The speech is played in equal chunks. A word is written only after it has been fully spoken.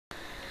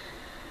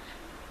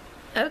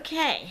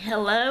Okay,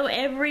 hello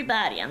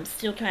everybody. I'm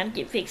still trying to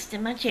get fixed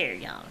in my chair,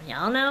 y'all.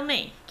 Y'all know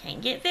me.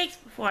 Can't get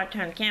fixed before I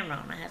turn the camera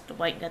on. I have to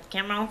wait and get the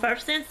camera on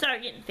first, then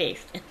start getting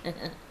fixed.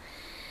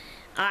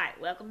 Alright,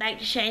 welcome back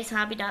to Shay's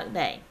Hobby Doc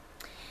Bay.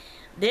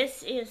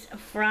 This is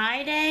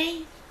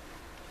Friday.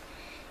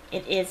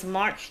 It is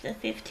March the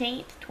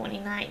 15th,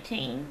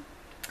 2019.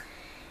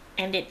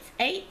 And it's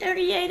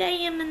 8:38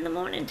 a.m. in the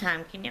morning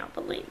time. Can y'all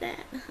believe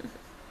that?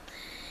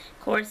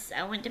 Of course,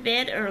 I went to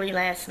bed early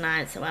last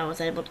night, so I was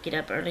able to get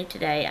up early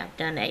today.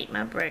 I've ate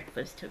my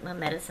breakfast, took my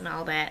medicine,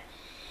 all that.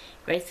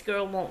 Grace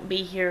Girl won't be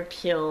here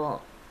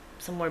till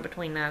somewhere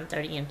between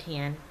 9:30 and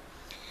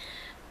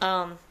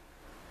 10.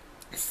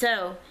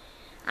 So,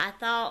 I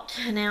thought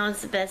now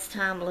is the best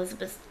time.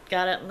 Elizabeth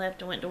got up and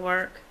left and went to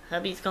work.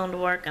 Hubby's gone to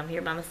work. I'm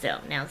here by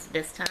myself. Now is the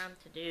best time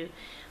to do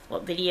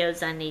what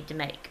videos I need to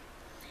make.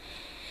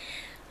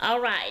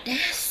 Alright,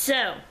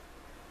 so,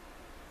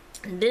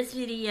 this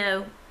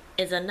video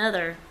is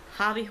another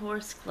Hobby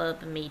Horse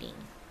Club meeting.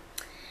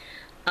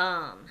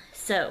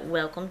 So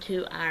welcome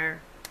to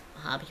our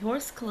Hobby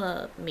Horse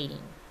Club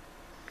meeting.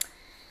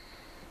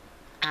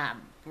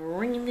 I'm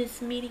bringing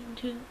this meeting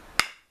to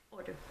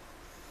order.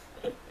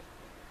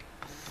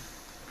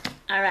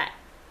 Alright.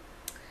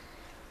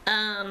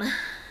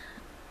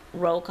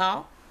 Roll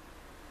call.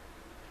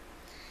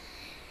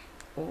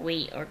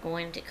 We are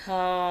going to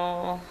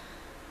call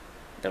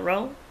the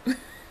roll.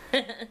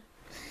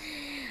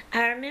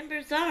 Our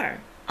members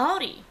are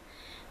Audie,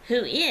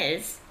 who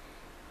is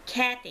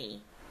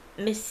Kathy,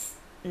 I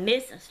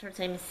started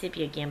saying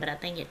Mississippi again, but I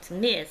think it's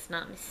Miss,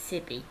 not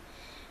Mississippi.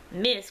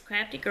 Miss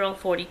Crafty Girl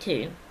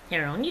 42,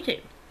 here on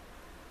YouTube.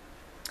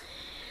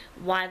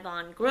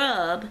 Yvonne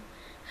Grubb,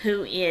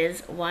 who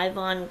is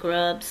Yvonne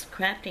Grubb's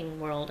Crafting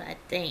World, I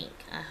think.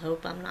 I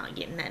hope I'm not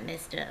getting that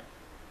messed up.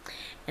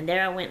 And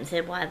there I went and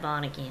said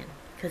Yvonne again,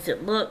 because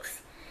it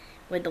looks,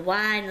 with the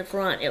Y in the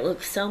front, it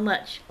looks so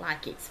much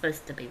like it's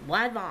supposed to be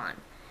Yvonne.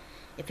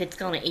 If it's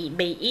going to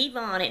be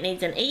Yvonne, it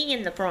needs an E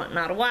in the front,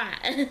 not a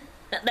Y.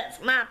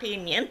 That's my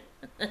opinion.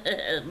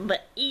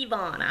 But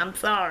Yvonne, I'm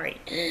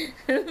sorry.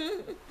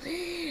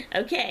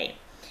 Okay.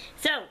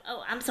 So,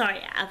 oh, I'm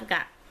sorry, I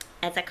forgot.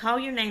 As I call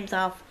your names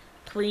off,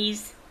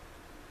 please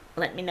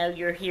let me know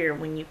you're here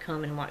when you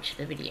come and watch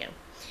the video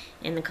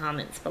in the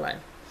comments below.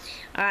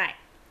 Alright.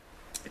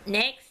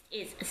 Next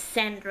is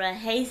Sandra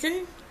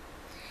Hazen.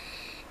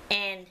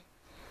 And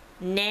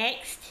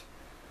next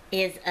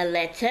is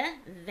Aletta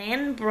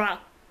Van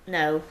Brock.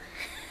 No.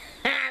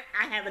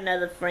 I have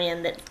another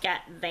friend that's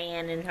got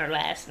Van in her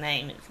last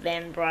name. It's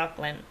Van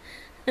Brocklin.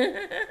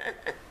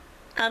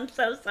 I'm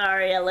so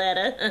sorry,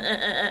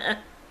 Aletta.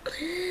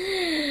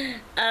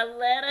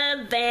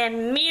 Aletta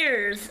Van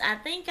Meers. I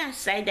think I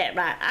say that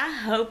right. I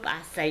hope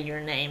I say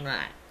your name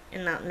right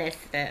and not mess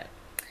it up.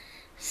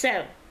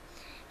 So,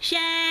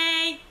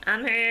 Shay,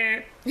 I'm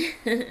here.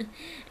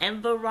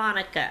 And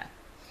Veronica.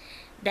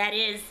 That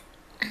is,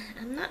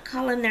 I'm not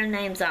calling their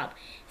names off.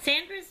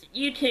 Sandra's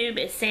YouTube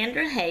is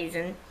Sandra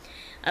Hazen.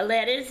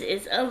 Aletta's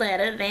is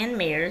Aletta Van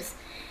Meers.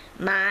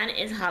 Mine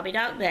is Hobby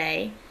Doc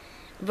Bay.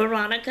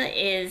 Veronica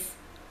is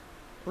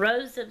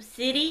Rose of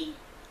City.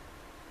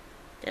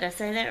 Did I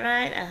say that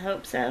right? I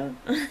hope so.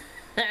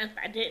 If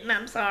I didn't,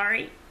 I'm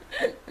sorry.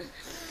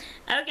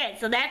 Okay,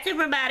 so that's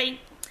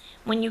everybody.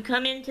 When you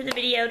come into the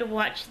video to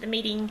watch the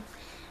meeting,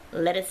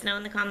 let us know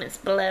in the comments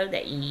below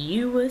that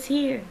you was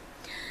here.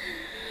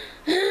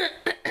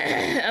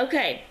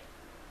 Okay.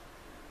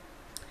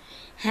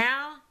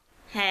 How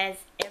has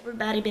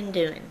everybody been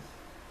doing?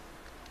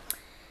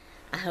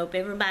 I hope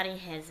everybody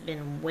has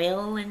been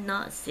well and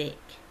not sick.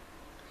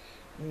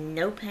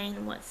 No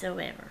pain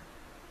whatsoever.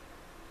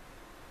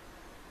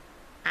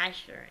 I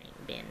sure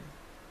ain't been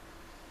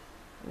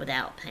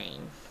without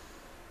pain.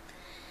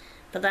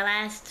 For the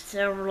last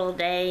several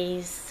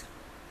days,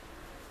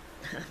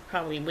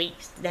 probably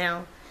weeks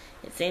now,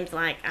 it seems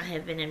like I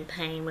have been in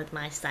pain with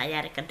my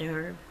sciatica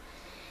nerve.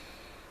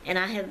 And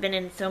I have been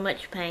in so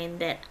much pain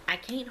that I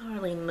can't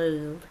hardly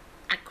move.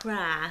 I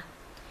cry.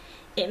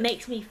 It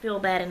makes me feel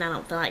bad and I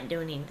don't feel like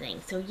doing anything.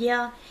 So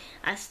yeah,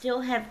 I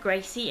still have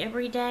Gracie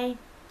every day,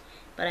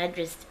 but I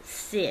just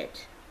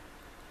sit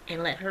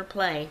and let her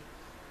play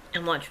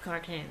and watch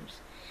cartoons.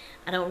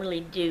 I don't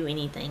really do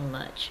anything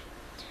much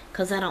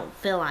because I don't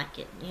feel like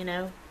it, you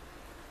know.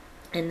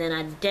 And then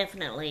I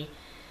definitely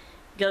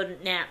go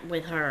to nap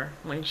with her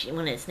when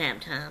it's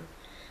nap time,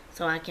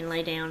 so I can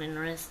lay down and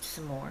rest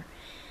some more.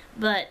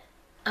 But,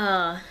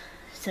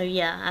 so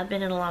yeah, I've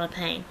been in a lot of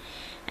pain.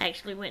 I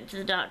actually went to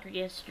the doctor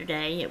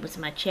yesterday. It was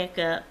my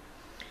checkup,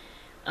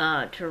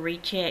 to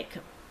recheck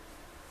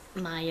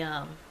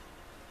my,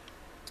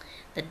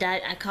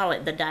 I call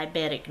it the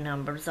diabetic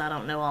numbers. I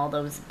don't know all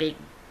those big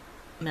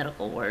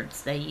medical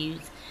words they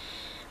use.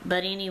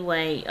 But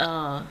anyway,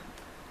 all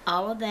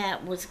of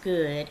that was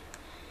good,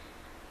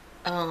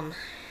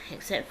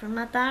 except for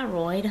my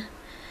thyroid.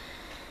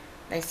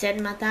 They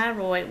said my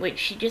thyroid, which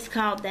she just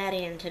called that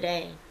in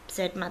today,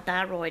 said my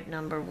thyroid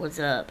number was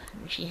up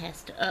and she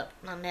has to up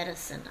my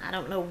medicine. I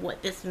don't know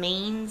what this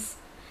means.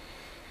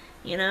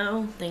 You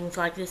know, things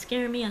like this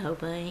scare me. I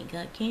hope I ain't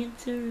got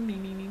cancer.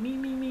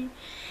 Me.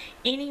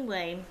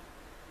 Anyway,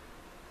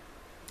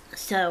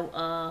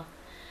 so,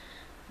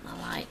 my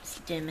light's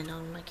dimming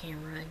on my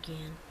camera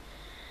again.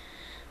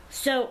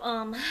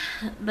 So,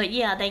 but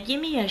yeah, they gave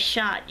me a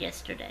shot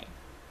yesterday.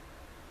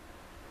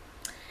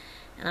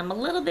 And I'm a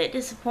little bit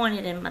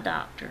disappointed in my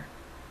doctor.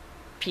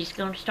 She's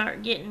going to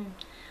start getting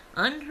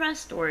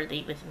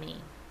untrustworthy with me.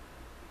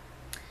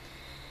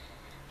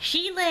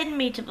 She led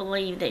me to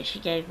believe that she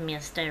gave me a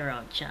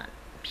steroid shot.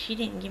 She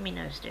didn't give me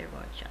no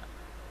steroid shot.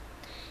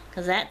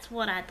 Because that's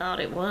what I thought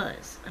it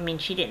was. I mean,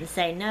 she didn't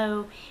say,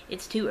 no,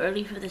 it's too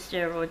early for the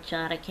steroid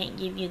shot. I can't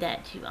give you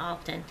that too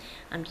often.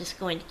 I'm just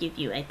going to give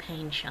you a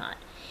pain shot.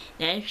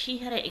 Now, if she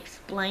had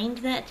explained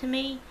that to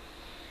me,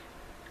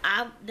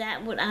 I'd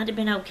have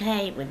been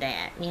okay with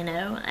that, you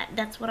know.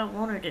 That's what I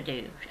want her to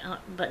do.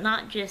 But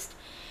not just,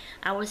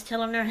 I was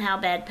telling her how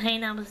bad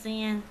pain I was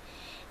in,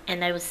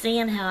 and they was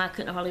seeing how I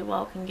couldn't hardly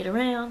walk and get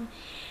around.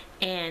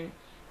 And,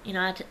 you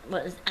know, I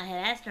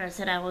had asked her, I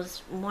said, I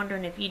was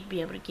wondering if you'd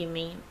be able to give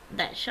me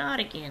that shot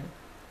again.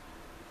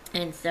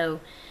 And so,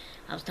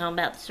 I was talking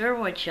about the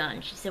steroid shot,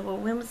 and she said, well,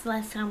 when was the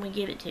last time we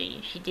gave it to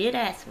you? She did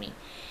ask me,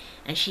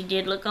 and she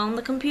did look on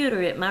the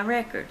computer at my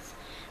records.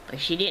 But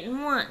she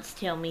didn't once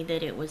tell me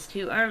that it was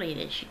too early,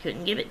 that she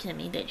couldn't give it to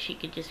me, that she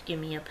could just give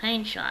me a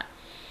pain shot.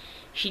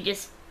 She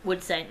just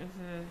would say,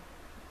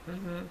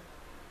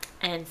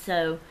 And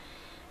so,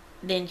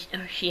 then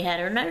she had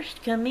her nurse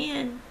come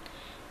in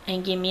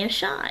and give me a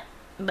shot.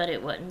 But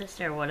it wasn't the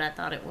steroid I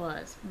thought it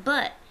was.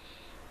 But,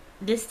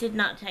 this did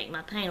not take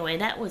my pain away.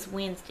 That was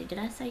Wednesday. Did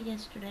I say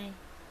yesterday?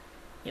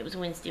 It was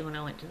Wednesday when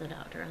I went to the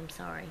doctor. I'm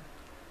sorry.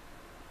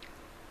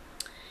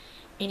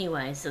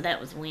 Anyway, so that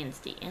was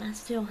Wednesday, and I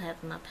still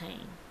have my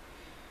pain.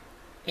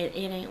 It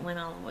ain't went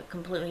all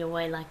completely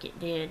away like it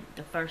did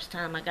the first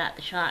time I got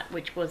the shot,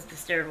 which was the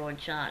steroid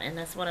shot, and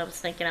that's what I was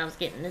thinking I was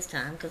getting this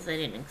time, because they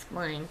didn't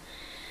explain.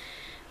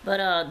 But,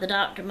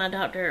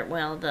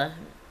 the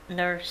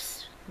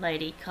nurse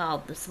lady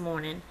called this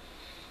morning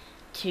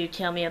to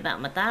tell me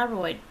about my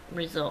thyroid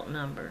result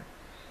number,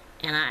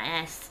 and I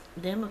asked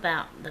them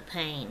about the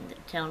pain,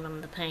 telling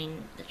them the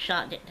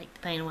shot didn't take the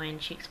pain away,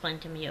 and she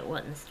explained to me it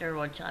wasn't the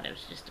steroid shot, it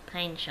was just a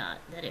pain shot,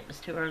 that it was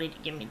too early to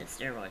give me the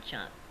steroid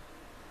shot.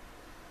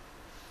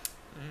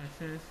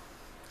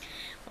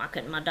 Why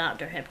couldn't my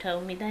doctor have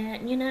told me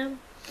that, you know?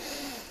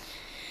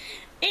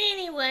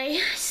 Anyway,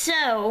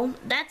 so,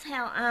 that's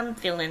how I'm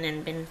feeling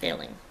and been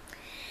feeling.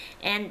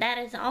 And that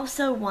is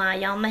also why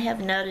y'all may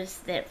have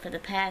noticed that for the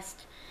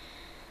past,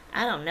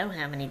 I don't know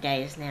how many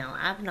days now,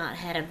 I've not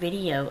had a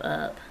video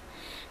up.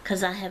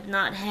 Because I have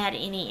not had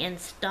any in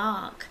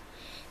stock.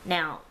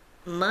 Now,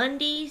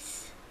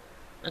 Mondays,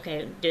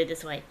 okay, do it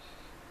this way.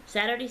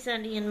 Saturday,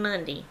 Sunday, and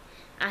Monday,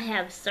 I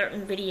have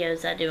certain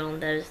videos I do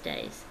on those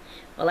days.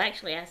 Well,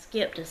 actually, I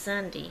skipped a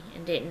Sunday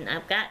and didn't.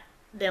 I've got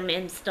them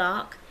in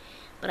stock,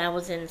 but I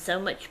was in so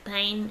much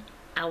pain,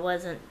 I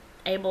wasn't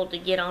able to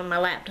get on my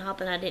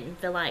laptop, and I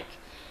didn't feel like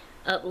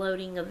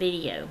uploading a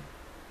video.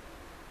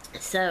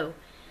 So,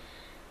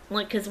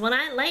 because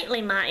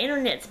lately my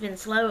internet's been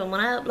slow, and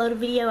when I upload a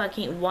video, I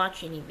can't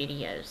watch any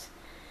videos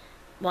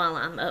while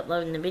I'm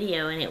uploading the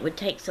video, and it would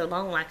take so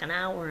long, like an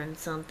hour and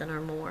something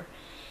or more.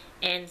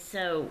 And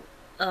so,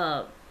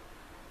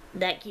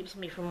 that keeps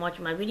me from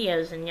watching my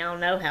videos, and y'all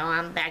know how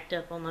I'm backed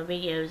up on my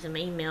videos and my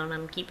email, and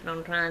I'm keeping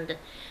on trying to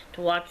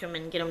watch them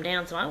and get them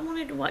down, so I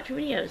wanted to watch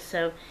videos,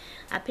 so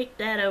I picked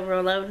that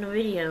over loading a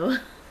video,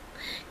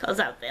 because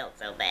I felt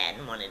so bad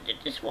and wanted to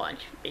just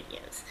watch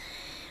videos.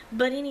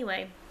 But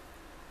anyway,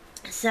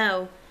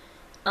 so,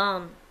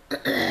 I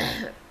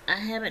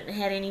haven't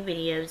had any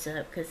videos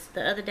up, because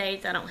the other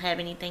days I don't have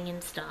anything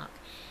in stock,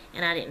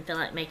 and I didn't feel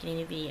like making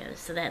any videos,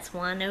 so that's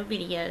why no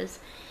videos,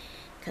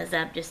 because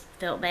I've just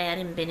felt bad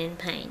and been in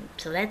pain.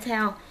 So that's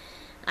how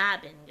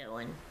I've been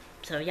going.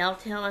 So y'all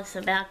tell us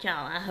about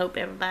y'all. I hope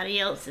everybody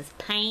else is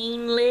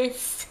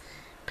painless,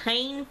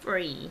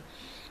 pain-free,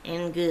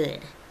 and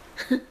good,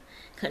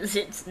 because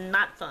it's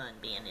not fun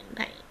being in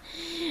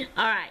pain.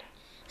 Alright,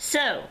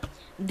 so,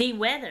 the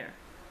weather.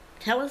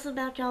 Tell us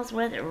about y'all's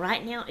weather.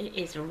 Right now, it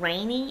is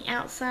rainy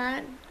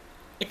outside.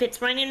 If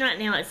it's raining right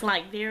now, it's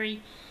like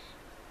very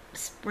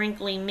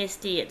sprinkly,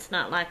 misty. It's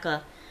not like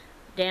a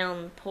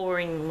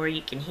downpouring where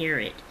you can hear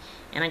it.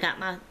 And I got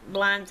my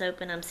blinds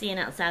open. I'm seeing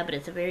outside, but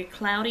it's a very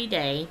cloudy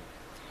day.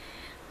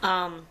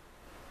 And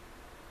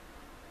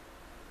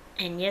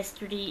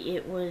yesterday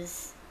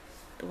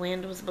the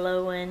wind was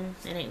blowing.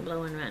 It ain't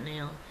blowing right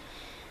now.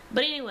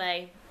 But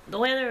anyway, the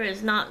weather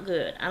is not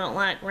good. I don't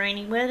like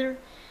rainy weather.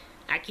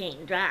 I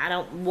can't drive. I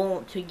don't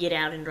want to get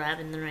out and drive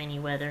in the rainy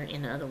weather,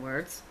 in other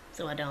words.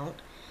 So I don't.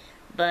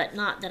 But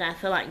not that I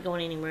feel like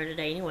going anywhere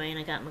today anyway, and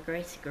I got my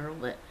Gracie girl,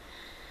 but,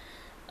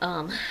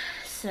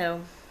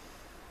 so,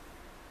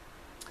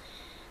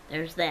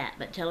 there's that.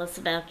 But tell us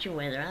about your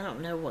weather. I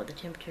don't know what the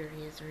temperature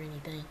is or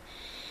anything.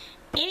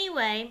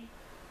 Anyway,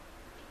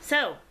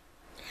 so,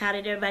 how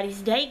did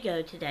everybody's day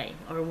go today?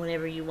 Or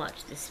whenever you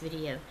watch this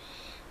video?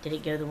 Did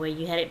it go the way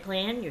you had it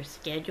planned? Your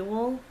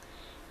schedule?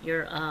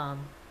 Your,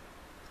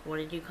 what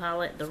did you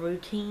call it? The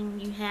routine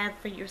you have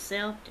for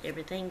yourself. Did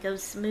everything go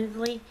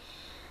smoothly?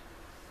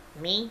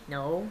 Me?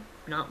 No,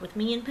 not with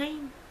me in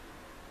pain.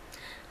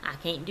 I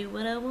can't do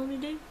what I want to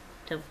do.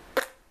 So,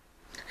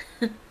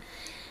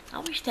 I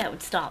wish that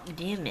would stop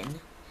dimming.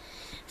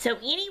 So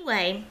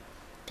anyway,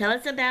 tell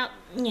us about,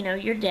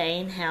 your day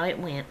and how it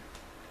went.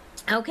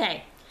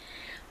 Okay.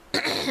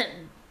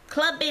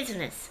 Club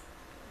business.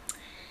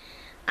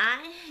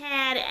 I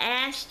had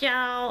asked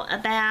y'all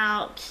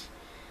about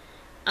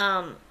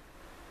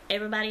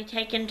everybody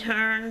taking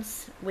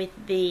turns with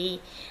the,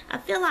 I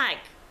feel like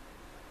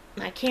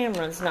my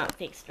camera's not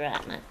fixed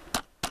right. My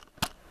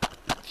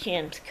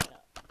chin's cut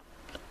up.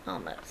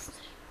 Almost.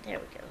 There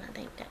we go. I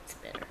think that's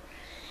better.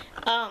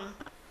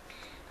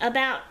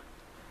 About,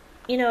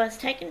 us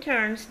taking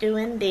turns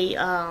doing the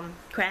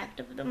craft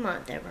of the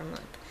month every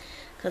month.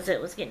 Because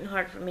it was getting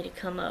hard for me to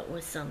come up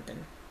with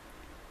something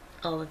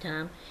all the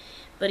time.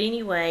 But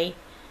anyway,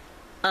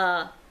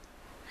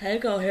 here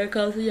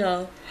goes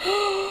y'all.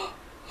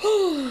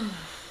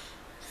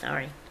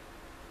 Sorry.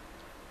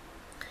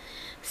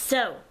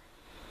 So,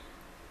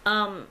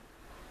 I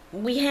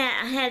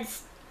had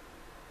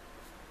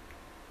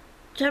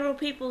several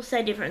people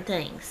say different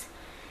things.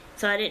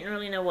 So I didn't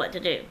really know what to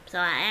do. So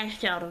I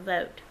asked y'all to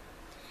vote.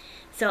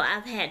 So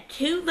I've had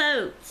 2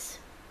 votes.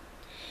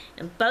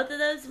 And both of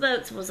those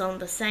votes was on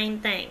the same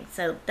thing.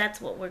 So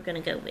that's what we're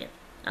going to go with.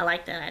 I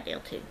like that idea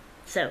too.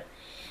 So,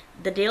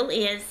 the deal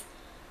is,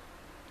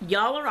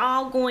 y'all are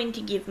all going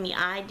to give me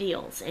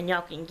ideals. And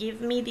y'all can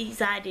give me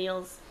these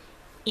ideals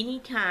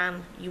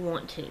anytime you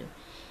want to.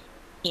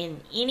 In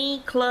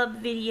any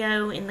club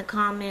video in the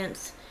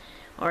comments.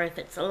 Or if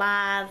it's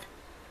live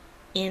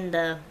in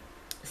the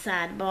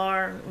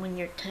sidebar when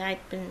you're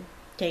typing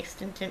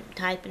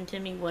to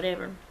me,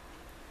 whatever.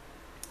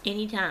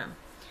 Anytime.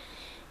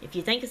 If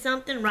you think of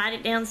something, write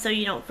it down so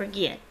you don't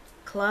forget.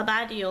 Club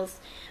ideals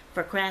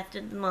for craft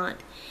of the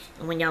month.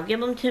 And when y'all give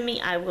them to me,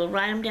 I will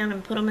write them down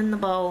and put them in the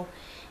bowl.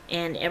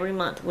 And every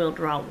month we'll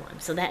draw one.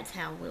 So that's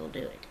how we'll do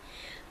it.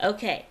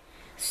 Okay.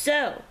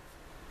 So,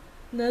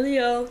 none of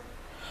y'all.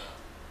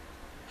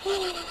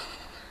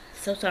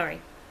 So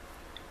sorry.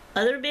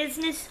 Other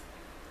business.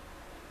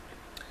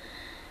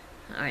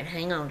 Alright,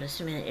 hang on just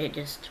a minute. It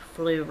just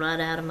flew right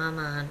out of my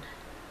mind.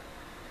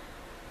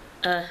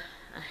 I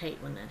hate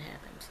when that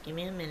happens. Give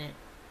me a minute.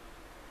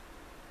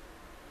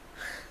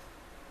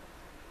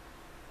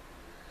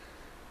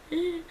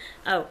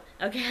 Oh,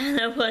 okay, I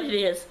know what it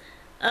is.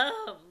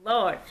 Oh,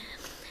 Lord.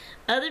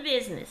 Other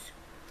business.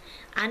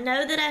 I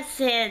know that I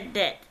said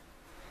that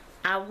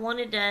I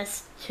wanted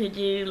us to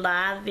do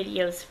live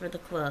videos for the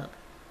club.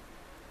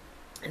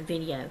 And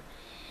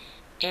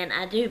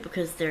I do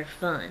because they're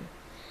fun.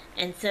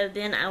 And so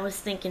then I was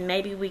thinking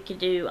maybe we could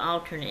do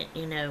alternate,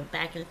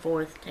 back and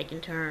forth, taking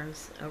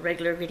turns. A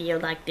regular video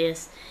like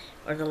this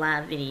or the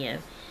live video.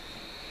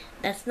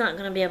 That's not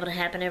going to be able to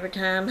happen every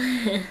time.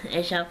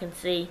 As y'all can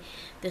see,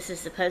 this is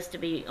supposed to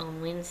be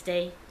on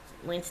Wednesday.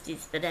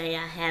 Wednesday's the day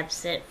I have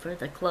set for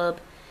the club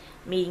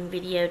meeting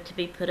video to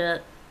be put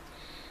up.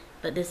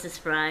 But this is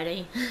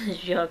Friday,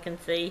 as y'all can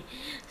see.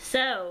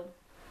 So,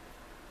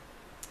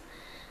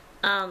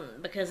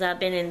 because I've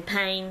been in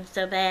pain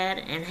so bad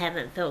and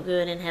haven't felt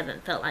good and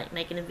haven't felt like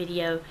making a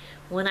video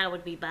when I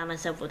would be by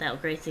myself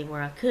without Gracie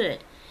where I could.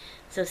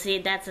 So see,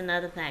 that's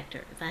another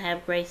factor. If I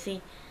have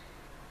Gracie,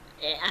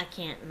 I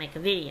can't make a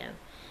video.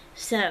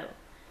 So,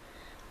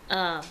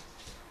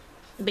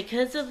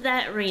 because of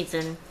that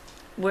reason,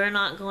 we're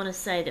not going to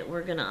say that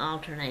we're going to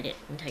alternate it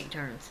and take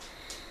turns.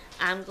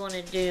 I'm going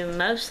to do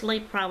mostly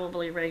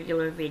probably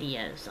regular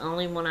videos.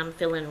 Only when I'm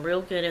feeling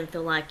real good and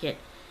feel like it,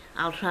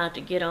 I'll try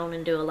to get on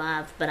and do a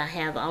live. But I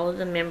have all of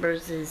the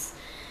members'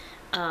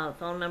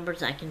 phone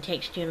numbers. I can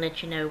text you and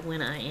let you know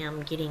when I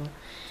am getting,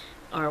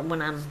 or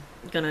when I'm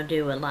going to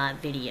do a live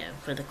video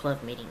for the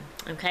club meeting.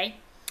 Okay?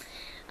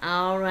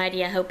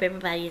 Alrighty, I hope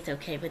everybody is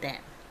okay with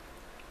that.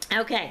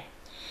 Okay,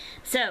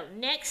 so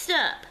next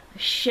up,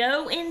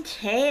 show and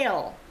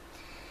tell.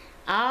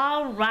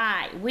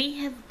 Alright, we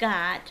have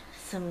got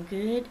some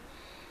good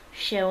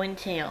show and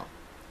tell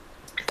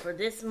for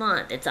this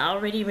month. It's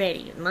already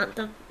ready, month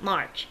of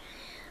March.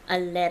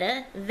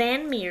 Aletta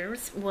Van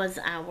Meers was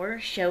our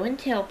show and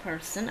tell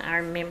person,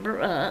 our member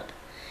up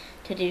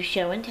to do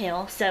show and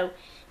tell. So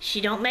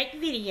she don't make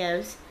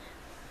videos.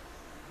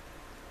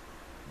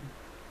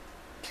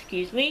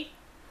 Excuse me.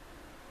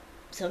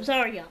 So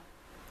sorry, y'all.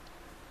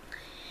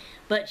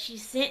 But she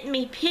sent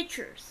me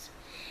pictures.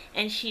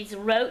 And she's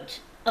wrote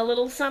a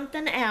little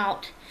something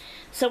out.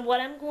 So what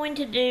I'm going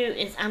to do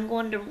is I'm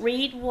going to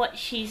read what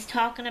she's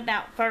talking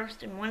about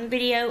first in one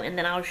video. And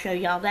then I'll show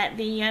y'all that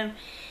video.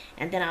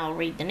 And then I'll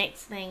read the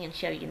next thing and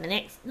show you the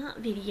next, not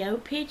video,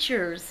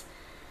 pictures.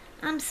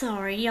 I'm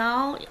sorry,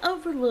 y'all.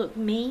 Overlook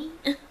me.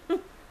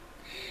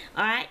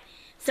 Alright.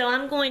 So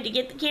I'm going to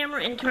get the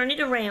camera and turn it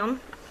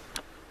around.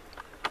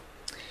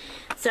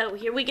 So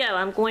here we go.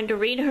 I'm going to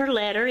read her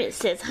letter. It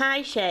says,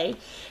 "Hi Shay,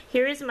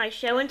 here is my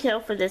show and tell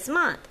for this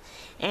month,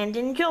 and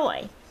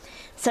enjoy."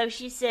 So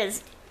she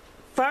says,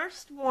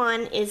 first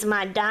one is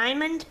my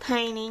diamond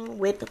painting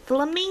with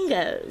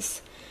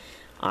flamingos.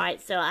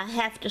 Alright, so I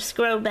have to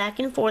scroll back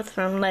and forth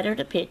from letter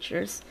to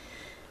pictures.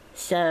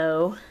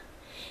 So,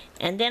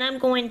 and then I'm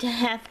going to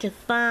have to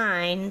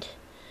find,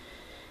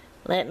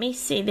 let me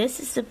see, this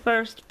is the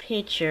first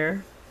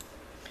picture.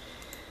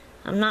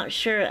 I'm not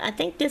sure, I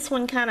think this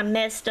one kind of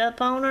messed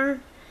up on her.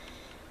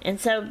 And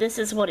so this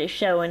is what it's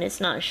showing,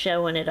 it's not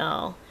showing at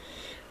all.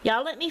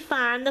 Y'all let me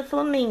find the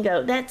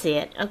flamingo, that's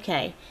it,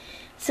 okay.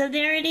 So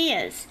there it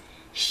is.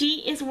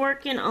 She is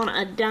working on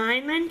a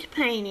diamond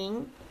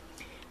painting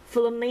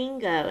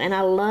flamingo, and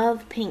I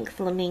love pink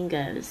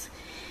flamingos.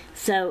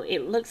 So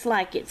it looks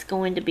like it's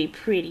going to be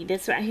pretty.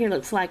 This right here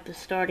looks like the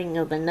starting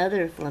of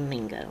another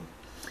flamingo.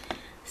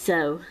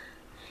 So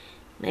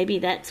maybe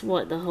that's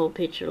what the whole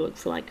picture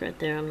looks like right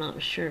there, I'm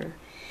not sure.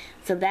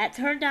 So that's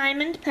her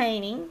diamond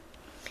painting.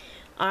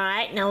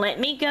 Alright, now let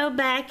me go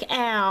back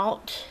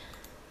out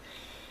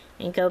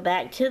and go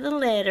back to the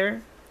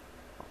letter.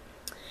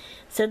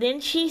 So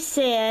then she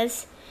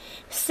says,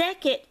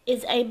 second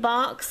is a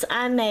box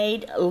I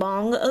made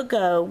long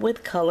ago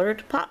with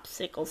colored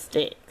popsicle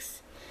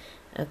sticks.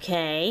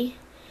 Okay,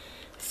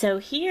 so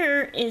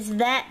here is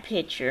that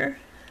picture.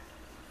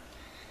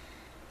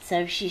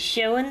 So she's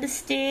showing the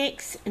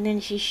sticks, and then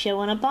she's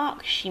showing a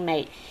box she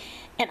made.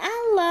 And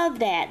I love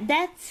that.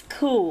 That's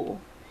cool.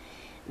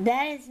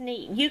 That is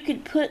neat. You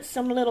could put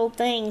some little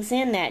things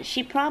in that.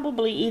 She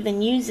probably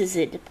even uses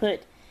it to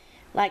put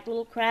like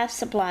little craft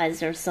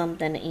supplies or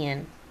something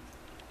in.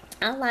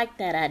 I like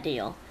that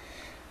idea.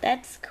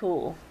 That's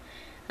cool.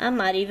 I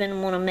might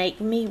even want to make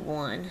me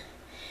one.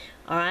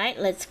 Alright,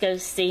 let's go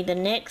see the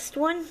next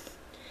one.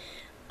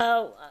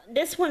 Oh,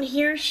 this one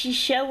here, she's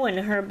showing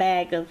her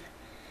bag of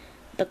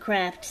the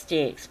craft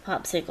sticks,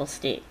 popsicle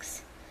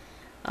sticks.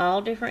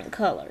 All different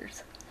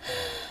colors.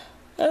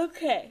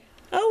 Okay.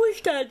 I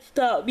wish I'd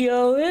stop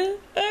yelling.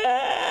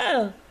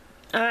 Ah!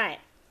 Alright.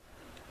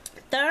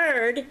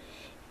 Third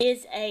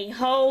is a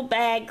whole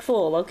bag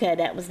full. Okay,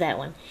 that was that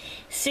one.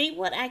 See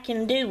what I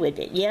can do with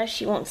it. Yeah,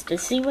 she wants to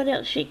see what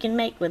else she can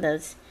make with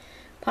those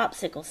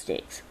popsicle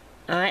sticks.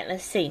 Alright,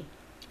 let's see.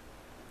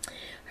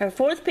 Her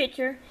fourth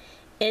picture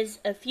is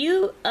a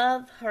few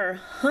of her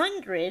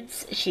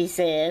hundreds, she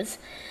says,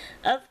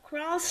 of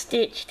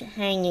cross-stitched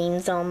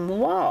hangings on the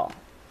wall.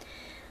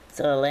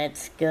 So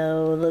let's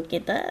go look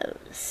at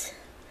those.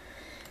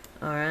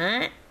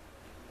 Alright.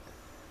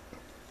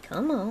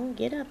 Come on,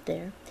 get up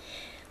there.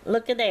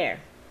 Look at there.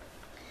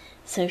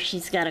 So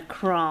she's got a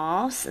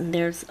cross, and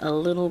there's a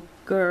little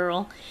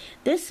girl.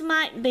 This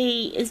might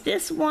be, is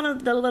this one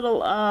of the little,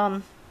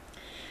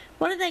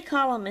 what do they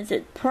call them? Is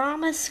it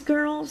promise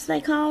girls, they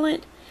call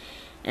it?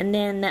 And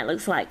then that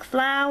looks like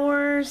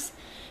flowers,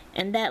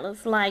 and that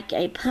looks like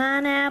a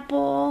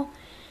pineapple,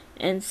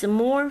 and some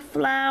more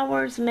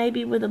flowers,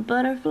 maybe with a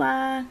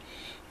butterfly,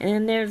 and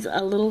then there's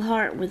a little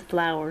heart with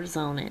flowers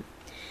on it.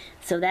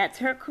 So that's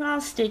her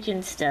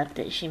cross-stitching stuff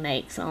that she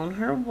makes on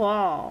her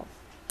wall.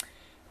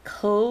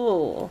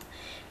 Cool.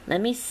 Let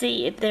me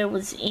see if there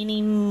was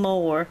any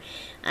more.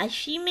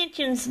 She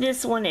mentions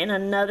this one in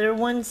another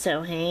one,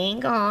 so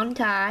hang on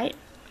tight.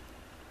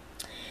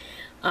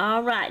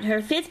 Alright,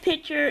 her fifth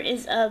picture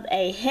is of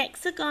a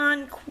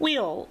hexagon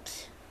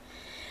quilt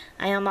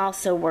I am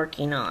also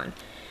working on.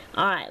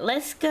 Alright,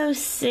 let's go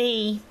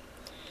see.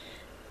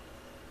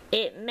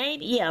 It may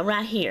be, yeah,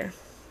 right here.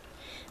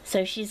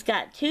 So she's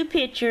got two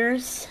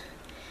pictures.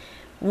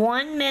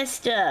 One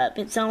messed up.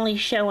 It's only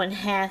showing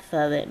half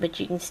of it, but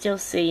you can still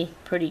see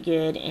pretty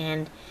good,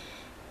 and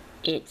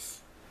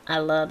I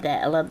love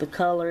that. I love the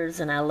colors,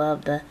 and I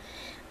love the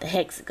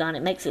hexagon.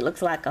 It makes it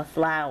look like a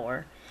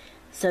flower.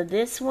 So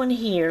this one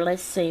here,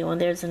 let's see. Well,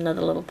 there's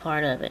another little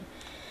part of it.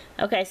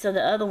 Okay, so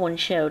the other one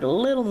showed a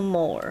little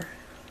more.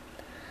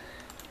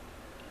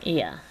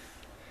 Yeah.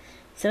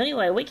 So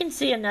anyway, we can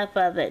see enough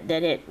of it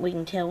that we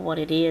can tell what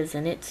it is,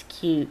 and it's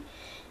cute.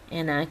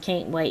 And I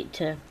can't wait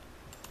to,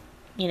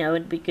 you know,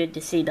 it'd be good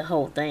to see the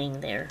whole thing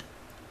there.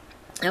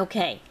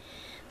 Okay,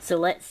 so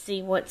let's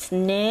see what's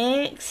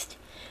next.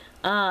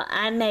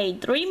 I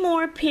made 3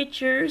 more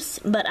pictures,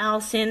 but I'll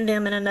send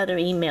them in another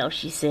email,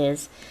 she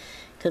says,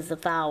 because the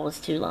file was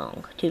too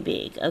long, too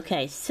big.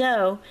 Okay,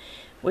 so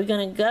we're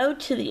going to go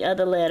to the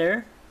other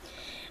letter.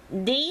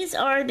 These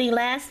are the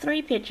last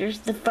 3 pictures.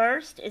 The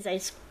first is a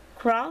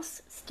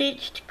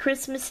cross-stitched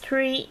Christmas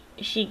tree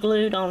she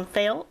glued on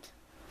felt.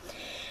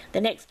 The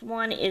next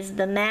one is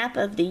the map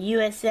of the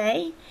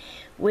USA,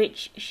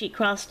 which she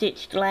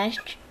cross-stitched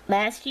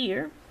last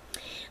year.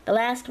 The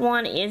last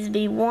one is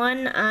the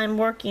one I'm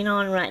working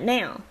on right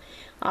now,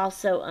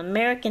 also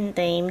American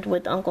themed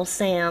with Uncle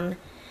Sam,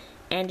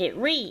 and it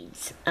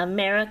reads,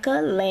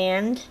 America,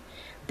 land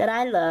that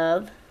I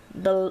love,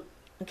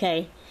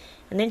 okay,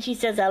 and then she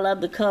says I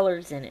love the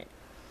colors in it.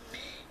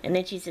 And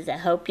then she says, I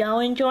hope y'all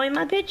enjoy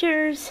my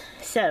pictures.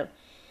 So,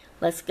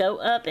 let's go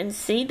up and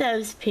see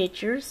those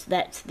pictures.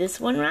 That's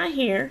this one right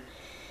here.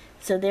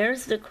 So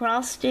there's the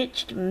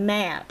cross-stitched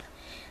map.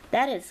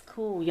 That is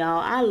cool, y'all.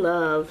 I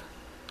love,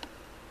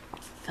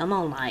 come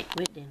on, Mike,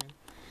 quit dimming.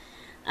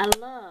 I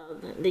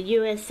love the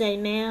USA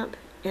map.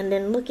 And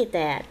then look at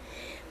that.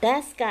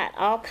 That's got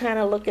all kind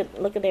of, look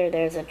at there.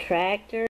 There's a tractor.